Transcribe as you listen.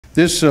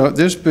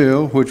This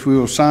bill, which we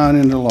will sign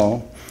into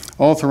law,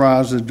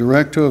 authorizes the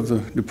Director of the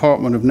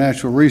Department of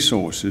Natural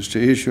Resources to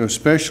issue a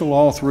special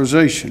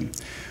authorization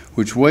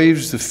which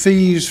waives the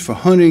fees for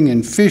hunting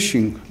and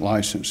fishing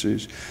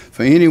licenses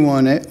for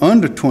anyone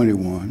under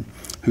 21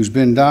 who's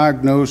been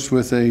diagnosed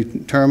with a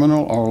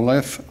terminal or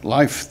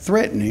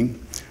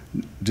life-threatening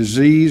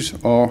disease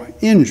or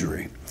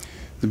injury.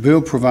 The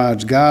bill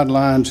provides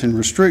guidelines and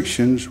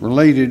restrictions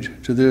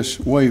related to this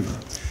waiver.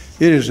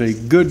 It is a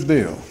good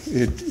bill.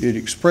 It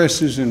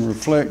expresses and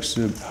reflects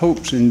the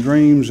hopes and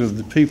dreams of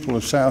the people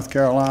of South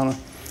Carolina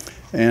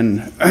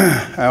and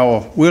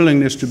our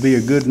willingness to be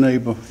a good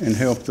neighbor and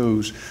help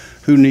those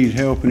who need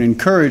help and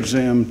encourage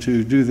them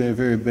to do their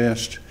very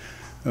best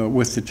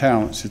with the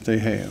talents that they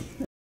have.